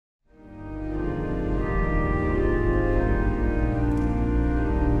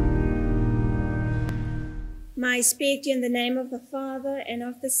I speak to you in the name of the Father, and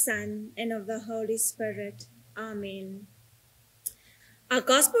of the Son, and of the Holy Spirit. Amen. Our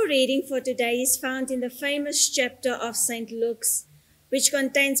gospel reading for today is found in the famous chapter of St. Luke's, which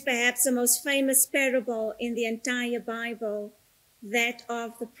contains perhaps the most famous parable in the entire Bible, that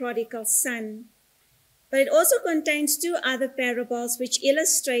of the prodigal son. But it also contains two other parables which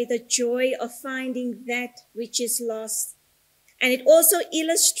illustrate the joy of finding that which is lost. And it also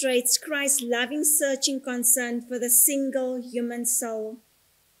illustrates Christ's loving, searching concern for the single human soul.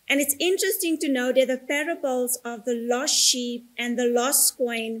 And it's interesting to know that the parables of the lost sheep and the lost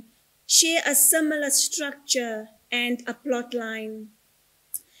coin share a similar structure and a plot line.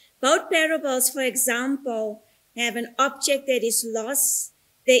 Both parables, for example, have an object that is lost.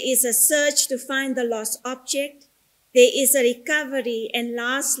 There is a search to find the lost object. There is a recovery. And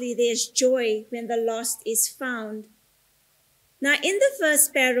lastly, there's joy when the lost is found. Now, in the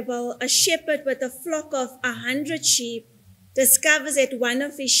first parable, a shepherd with a flock of 100 sheep discovers that one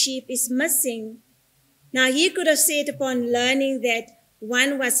of his sheep is missing. Now, he could have said upon learning that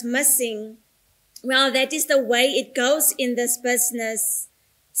one was missing, well, that is the way it goes in this business.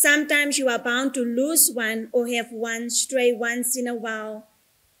 Sometimes you are bound to lose one or have one stray once in a while.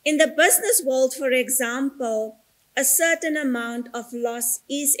 In the business world, for example, a certain amount of loss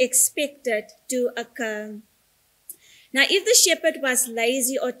is expected to occur. Now, if the shepherd was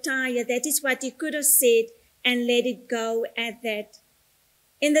lazy or tired, that is what he could have said and let it go at that.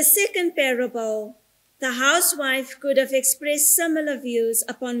 In the second parable, the housewife could have expressed similar views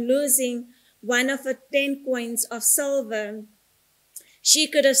upon losing one of her 10 coins of silver. She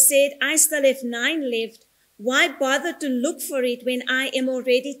could have said, I still have 9 left. Why bother to look for it when I am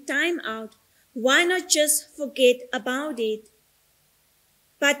already time out? Why not just forget about it?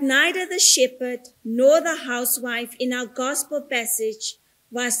 But neither the shepherd nor the housewife in our gospel passage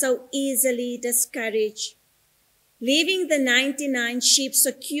was so easily discouraged. Leaving the 99 sheep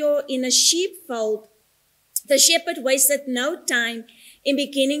secure in a sheepfold, the shepherd wasted no time in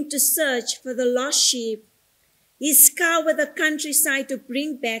beginning to search for the lost sheep. He scoured the countryside to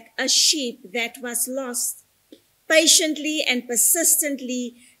bring back a sheep that was lost. Patiently and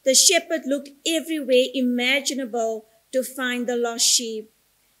persistently, the shepherd looked everywhere imaginable to find the lost sheep.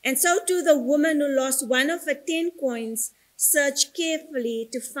 And so too the woman who lost one of her 10 coins searched carefully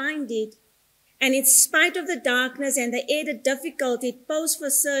to find it. And in spite of the darkness and the added difficulty it posed for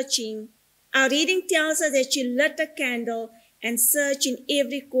searching, our reading tells us that she lit a candle and searched in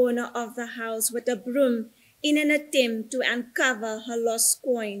every corner of the house with a broom in an attempt to uncover her lost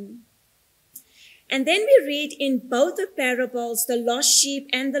coin. And then we read in both the parables, the lost sheep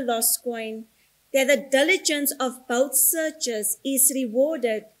and the lost coin, that the diligence of both searchers is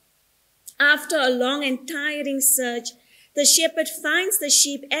rewarded. After a long and tiring search, the shepherd finds the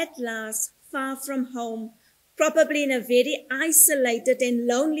sheep at last, far from home, probably in a very isolated and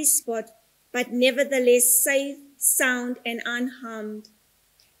lonely spot, but nevertheless safe, sound, and unharmed.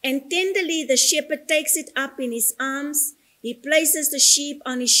 And tenderly the shepherd takes it up in his arms, he places the sheep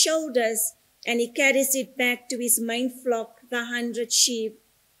on his shoulders, and he carries it back to his main flock, the 100 sheep.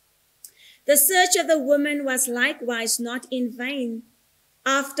 The search of the woman was likewise not in vain.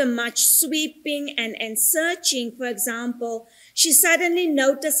 After much sweeping and searching, for example, she suddenly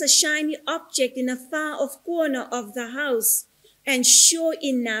noticed a shiny object in a far-off corner of the house. And sure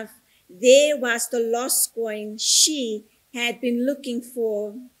enough, there was the lost coin she had been looking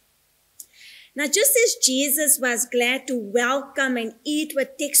for. Now, just as Jesus was glad to welcome and eat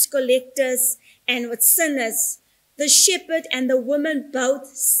with tax collectors and with sinners, the shepherd and the woman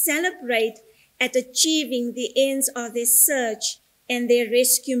both celebrate at achieving the ends of their search and their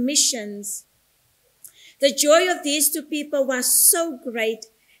rescue missions. The joy of these two people was so great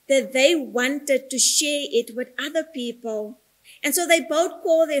that they wanted to share it with other people. And so they both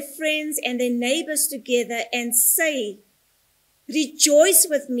call their friends and their neighbors together and say, "Rejoice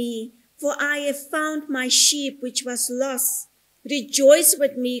with me, for I have found my sheep which was lost. Rejoice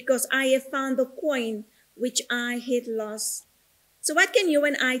with me, because I have found the coin which I had lost." So what can you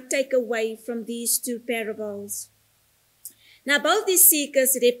and I take away from these two parables? Now, both these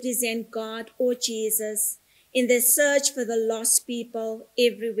seekers represent God or Jesus in their search for the lost people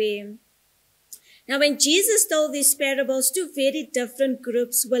everywhere. Now, when Jesus told these parables, two very different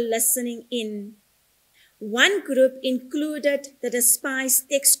groups were listening in. One group included the despised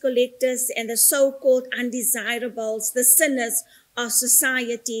tax collectors and the so-called undesirables, the sinners of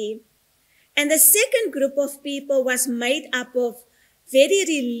society. And the second group of people was made up of very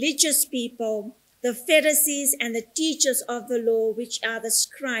religious people, the Pharisees and the teachers of the law, which are the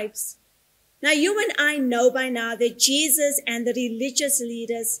scribes. Now, you and I know by now that Jesus and the religious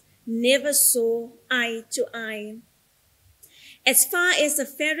leaders never saw eye to eye. As far as the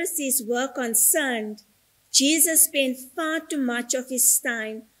Pharisees were concerned, Jesus spent far too much of his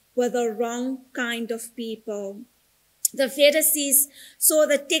time with the wrong kind of people. The Pharisees saw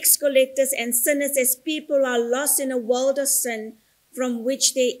the tax collectors and sinners as people who are lost in a world of sin from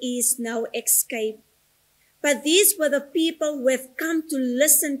which there is no escape. But these were the people who have come to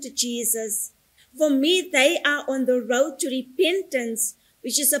listen to Jesus. For me, they are on the road to repentance,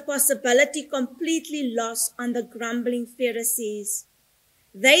 which is a possibility completely lost on the grumbling Pharisees.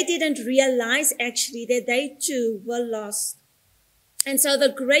 They didn't realize actually that they too were lost. And so the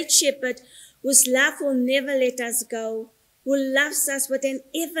great shepherd, whose love will never let us go, who loves us with an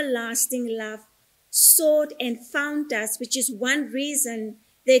everlasting love, sought and found us, which is one reason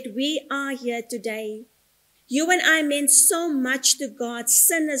that we are here today. You and I meant so much to God,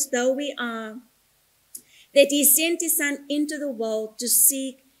 sinners though we are, that he sent his Son into the world to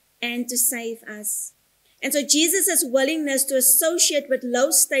seek and to save us. And so Jesus' willingness to associate with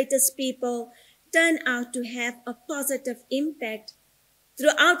low-status people turned out to have a positive impact.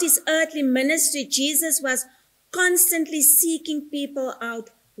 Throughout his earthly ministry, Jesus was constantly seeking people out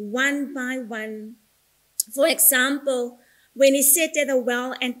one by one. For example, when he sat at the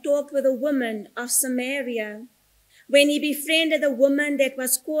well and talked with a woman of Samaria, when he befriended a woman that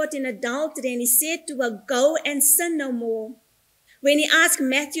was caught in adultery and he said to her, "Go and sin no more," when he asked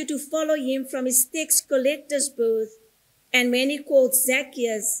Matthew to follow him from his tax collector's booth, and when he called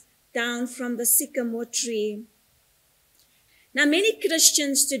Zacchaeus down from the sycamore tree. Now, many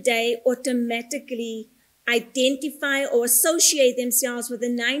Christians today automatically identify or associate themselves with the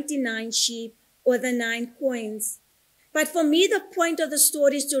 99 sheep or the 9 coins. But for me, the point of the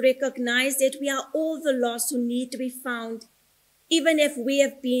story is to recognize that we are all the lost who need to be found, even if we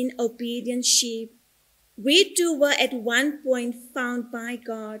have been obedient sheep. We too were at one point found by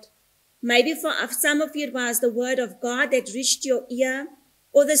God. Maybe for some of you it was the word of God that reached your ear,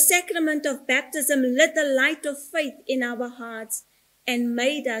 or the sacrament of baptism lit the light of faith in our hearts and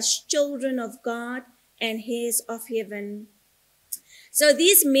made us children of God and heirs of heaven. So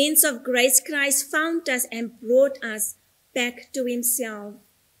these means of grace, Christ found us and brought us back to himself.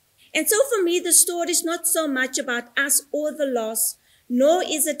 And so for me, the story is not so much about us or the lost, nor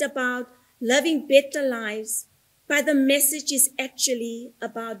is it about living better lives, but the message is actually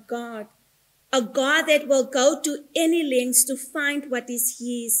about God, a God that will go to any lengths to find what is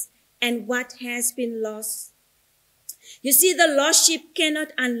his and what has been lost. You see, the lost sheep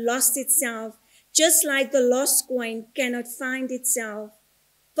cannot unlost itself, just like the lost coin cannot find itself.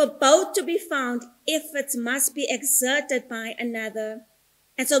 For both to be found, efforts must be exerted by another.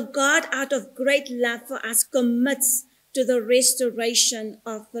 And so God, out of great love for us, commits to the restoration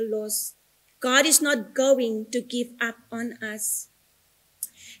of the lost. God is not going to give up on us.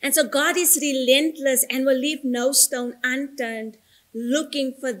 And so God is relentless and will leave no stone unturned,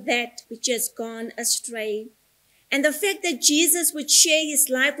 looking for that which has gone astray. And the fact that Jesus would share his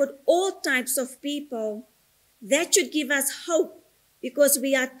life with all types of people, that should give us hope, because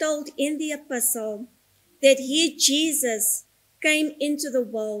we are told in the epistle that he, Jesus, came into the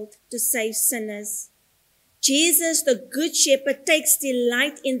world to save sinners. Jesus, the Good Shepherd, takes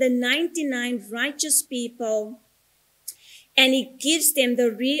delight in the 99 righteous people, and he gives them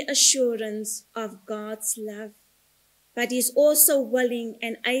the reassurance of God's love. But he's also willing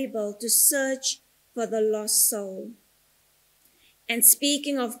and able to search for the lost soul. And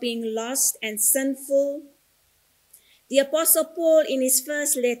speaking of being lost and sinful, the Apostle Paul in his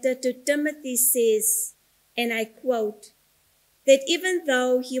first letter to Timothy says, and I quote, that even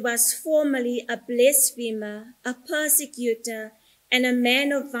though he was formerly a blasphemer, a persecutor, and a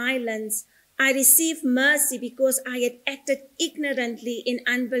man of violence, I received mercy because I had acted ignorantly in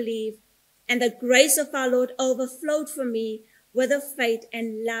unbelief, and the grace of our Lord overflowed for me with the faith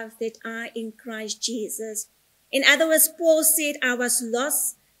and love that are in Christ Jesus. In other words, Paul said, I was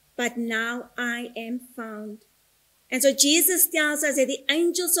lost, but now I am found. And so Jesus tells us that the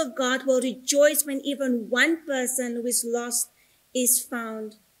angels of God will rejoice when even one person who is lost is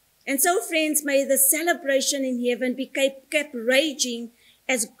found. And so, friends, may the celebration in heaven be kept raging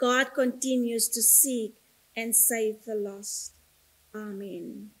as God continues to seek and save the lost.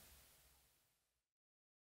 Amen.